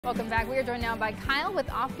Welcome back. We are joined now by Kyle with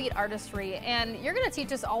Offbeat Artistry, and you're going to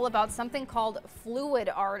teach us all about something called fluid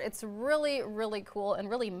art. It's really, really cool and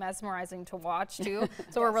really mesmerizing to watch too.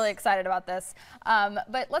 So we're really excited about this.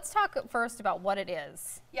 But let's talk first about what it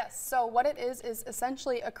is. Yes, so what it is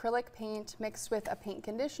essentially acrylic paint mixed with a paint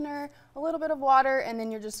conditioner, a little bit of water, and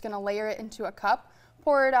then you're just going to layer it into a cup,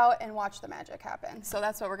 pour it out, and watch the magic happen. So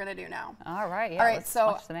that's what we're going to do now. All right, yeah, all right, let's so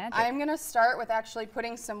watch the magic. I'm going to start with actually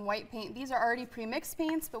putting some white paint. These are already pre-mixed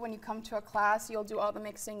paints, but when you come to a class, you'll do all the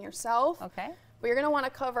mixing yourself. Okay. But you're going to want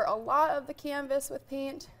to cover a lot of the canvas with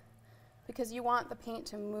paint because you want the paint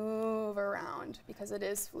to move around because it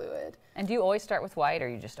is fluid. And do you always start with white, or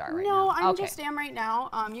you just start right now? now? No, I just am right now.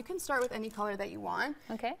 You can start with any color that you want.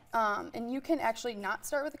 Okay. And you can actually not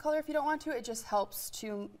start with the color if you don't want to. It just helps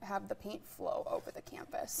to have the paint flow over the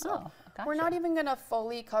canvas. So gotcha. We're not even going to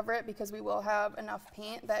fully cover it because we will have enough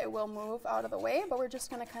paint that it will move out of the way, but we're just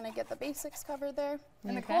going to kind of get the basics covered there.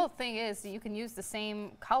 And the cool thing is that you can use the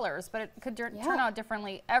same colors, but it could turn out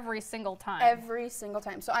differently every single time. Every single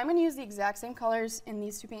time. So I'm going to use the exact same colors in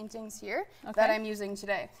these two paintings here that I'm using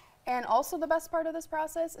today. And also the best part of this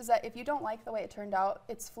process is that if you don't like the way it turned out,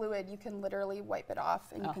 it's fluid. You can literally wipe it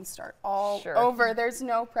off and you can start all over. There's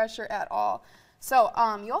no pressure at all. So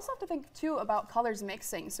you also have to think too about colors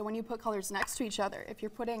mixing. So when you put colors next to each other, if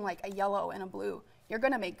you're putting like a yellow and a blue, you're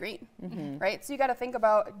gonna make green, right? So you gotta think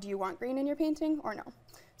about, do you want green in your painting or no?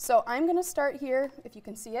 So I'm gonna start here, if you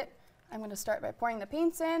can see it. I'm gonna start by pouring the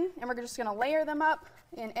paints in, and we're just gonna layer them up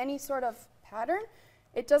in any sort of pattern.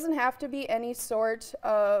 It doesn't have to be any sort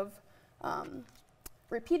of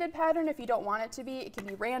repeated pattern if you don't want it to be. It can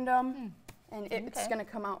be random, and it's gonna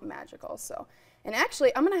come out magical. So, and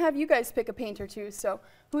actually, I'm gonna have you guys pick a paint or two. So,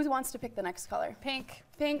 who wants to pick the next color? Pink.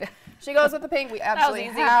 Pink. She goes with the pink. We absolutely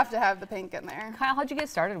have to have the pink in there. Kyle, how'd you get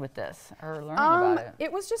started with this, or learning about it?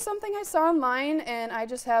 It was just something I saw online, and I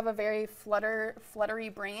just have a very fluttery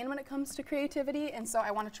brain when it comes to creativity, and so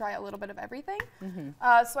I want to try a little bit of everything.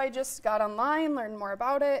 So I just got online, learned more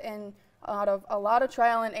about it, and out of a lot of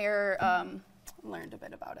trial and error, learned a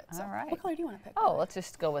bit about it. So all right. What color do you want to pick? Oh, let's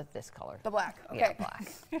just go with this color. The black. Okay. Yeah,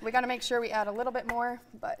 black. We got to make sure we add a little bit more,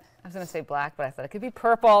 but I was going to say black, but I thought it could be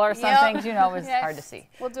purple or something. You know, it was hard to see.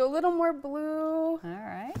 We'll do a little more blue. All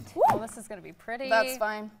right. Well, this is going to be pretty. That's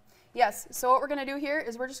fine. Yes. So what we're going to do here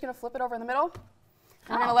is we're just going to flip it over in the middle.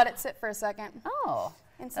 We're going to let it sit for a second. Oh.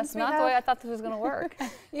 And that's not the way I thought this was going to work.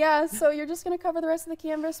 Yeah. So you're just going to cover the rest of the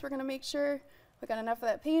canvas. We're going to make sure we got enough of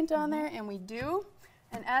that paint on there, and we do.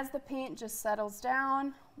 And as the paint just settles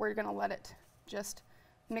down, we're going to let it just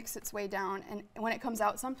mix its way down. And when it comes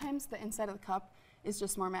out, sometimes the inside of the cup is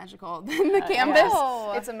just more magical than the canvas.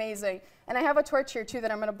 It's amazing. And I have a torch here too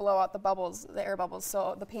that I'm going to blow out the bubbles, the air bubbles,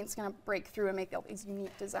 so the paint's going to break through and make all these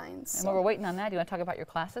unique designs. And while we're waiting on that, do you want to talk about your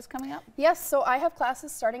classes coming up? Yes, so I have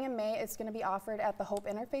classes starting in May. It's going to be offered at the Hope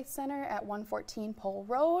Interfaith Center at 114 Pole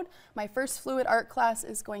Road. My first fluid art class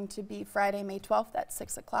is going to be Friday, May 12th at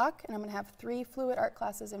 6 o'clock, and I'm going to have 3 fluid art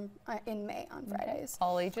classes in May on Fridays.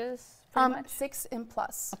 All ages? 6 and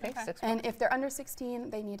plus. Okay, 6. And if they're under 16,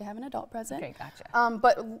 they need to have an adult present. Okay, gotcha.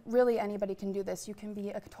 But really anybody can do this. You can be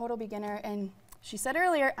a total beginner, and she said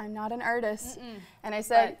earlier, I'm not an artist. And I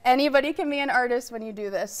said, anybody can be an artist when you do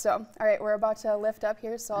this. So, all right, we're about to lift up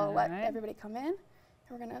here, so I'll let everybody come in.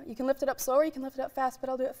 And you can lift it up slower, you can lift it up fast, but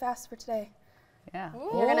I'll do it fast for today. Yeah.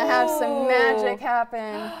 You're gonna have some magic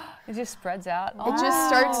happen. It just spreads out. It just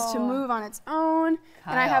starts to move on its own.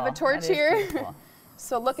 Kyle, and I have a torch here.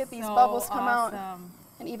 So look at these bubbles come out,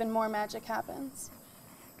 and even more magic happens.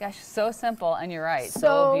 Gosh, so simple, and you're right,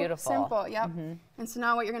 so beautiful. Simple, yep. And so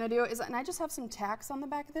now what you're going to do is, and I just have some tacks on the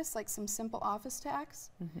back of this, like some simple office tacks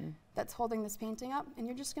that's holding this painting up, and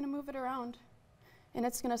you're just going to move it around. And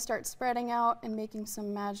it's going to start spreading out and making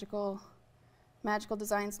some magical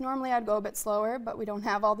designs. Normally I'd go a bit slower, but we don't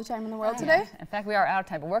have all the time in the world today. In fact, we are out of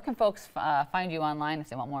time, but where can folks find you online if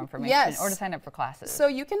they want more information or to sign up for classes? So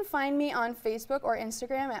you can find me on Facebook or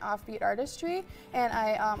Instagram at Offbeat Artistry, and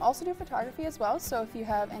I also do photography as well, so if you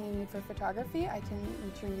have any need for photography, I can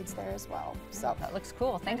meet your needs there as well. So that looks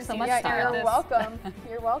cool. Thanks so much, You're welcome.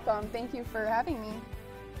 You're welcome. Thank you for having me.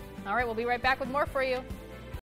 All right, we'll be right back with more for you.